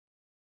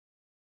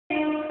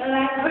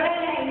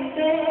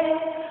crazy.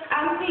 I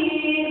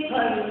need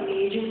for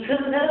you to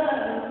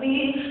love me,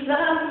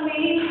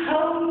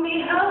 hold me,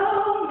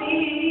 hold me.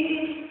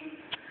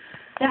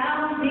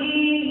 Down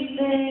deep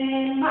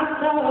in my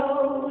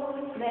soul,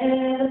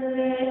 never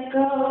let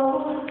go.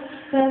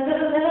 'Cause the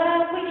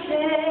love we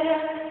share,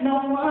 no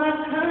one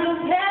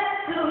compares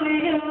to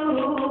you.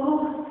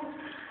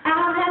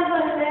 I'll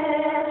never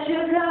let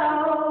you go,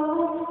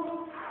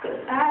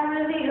 'cause I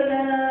really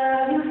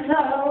love you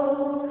so.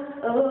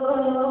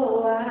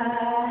 Oh, I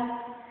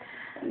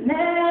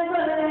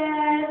never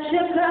let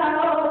you go,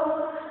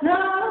 no.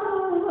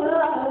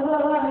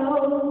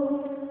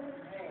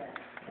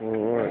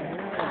 All right.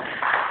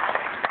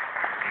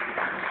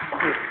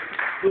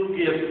 Who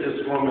gives this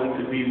woman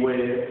to be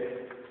wed?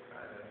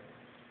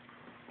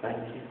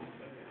 Thank you.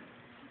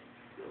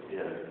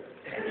 Yeah.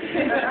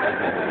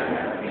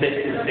 Take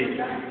your seat.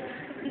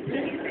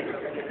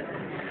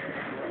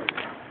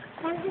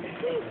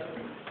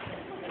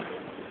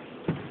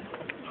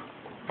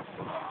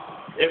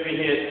 Every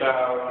head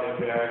bowed,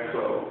 every eye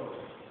closed.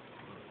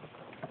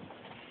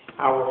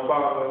 Our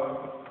Father,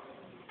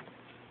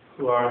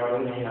 who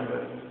art in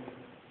heaven,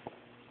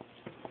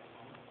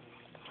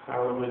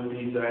 hallowed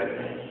be thy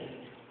name.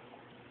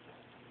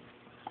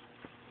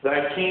 Thy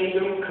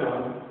kingdom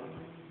come,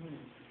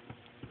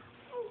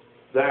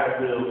 thy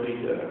will be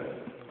done,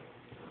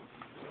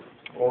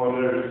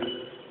 on earth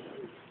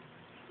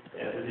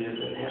as it is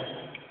in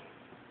heaven.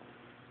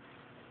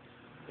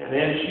 And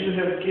as you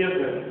have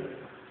given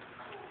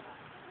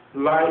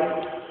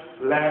life,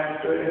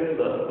 laughter, and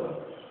love,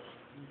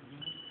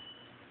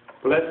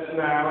 bless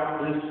now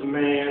this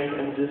man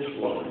and this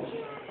woman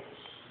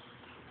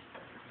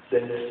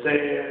that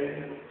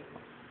stand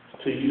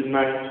to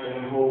unite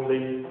in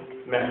holy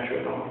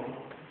matrimony.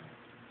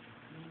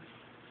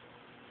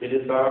 It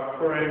is our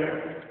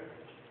prayer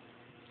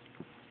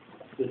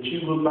that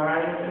you will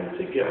bind them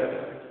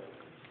together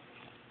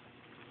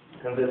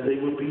and that they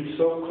will be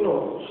so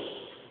close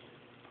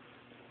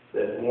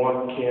that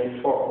one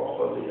can't fall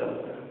for the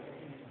other.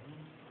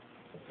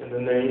 In the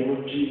name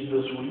of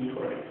Jesus we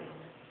pray.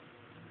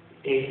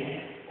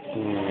 Amen.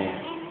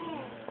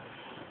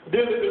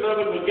 Dearly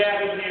beloved, we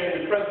gather here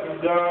in the presence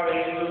of God,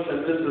 angels,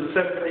 and this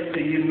assembly to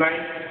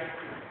unite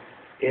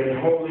in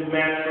holy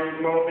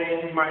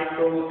matrimony,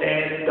 Michael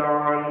and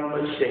Dawn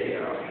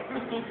Michelle.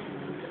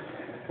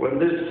 When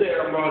this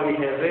ceremony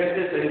has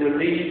ended, they will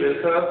leave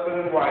as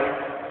husband and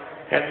wife,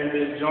 having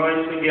been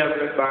joined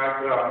together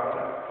by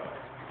God.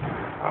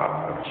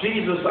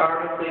 Jesus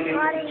honored the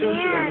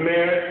institution of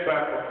marriage by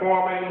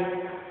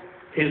performing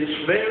his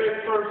very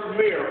first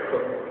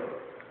miracle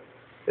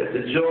at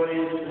the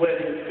joyous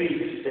wedding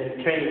feast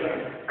in Cana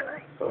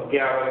of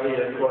Galilee,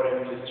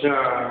 according to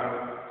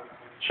John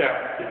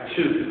chapter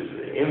 2.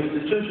 The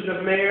institution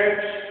of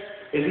marriage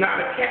is not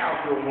a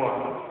casual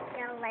one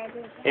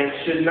and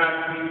should not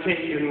be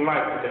taken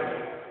lightly.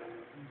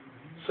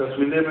 Since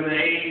we live in an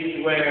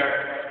age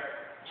where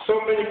so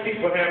many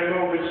people have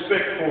no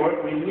respect for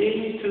it, we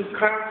need to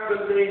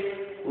constantly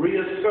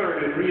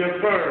reassert and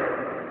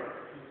reaffirm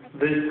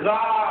the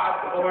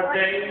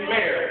God-ordained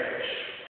marriage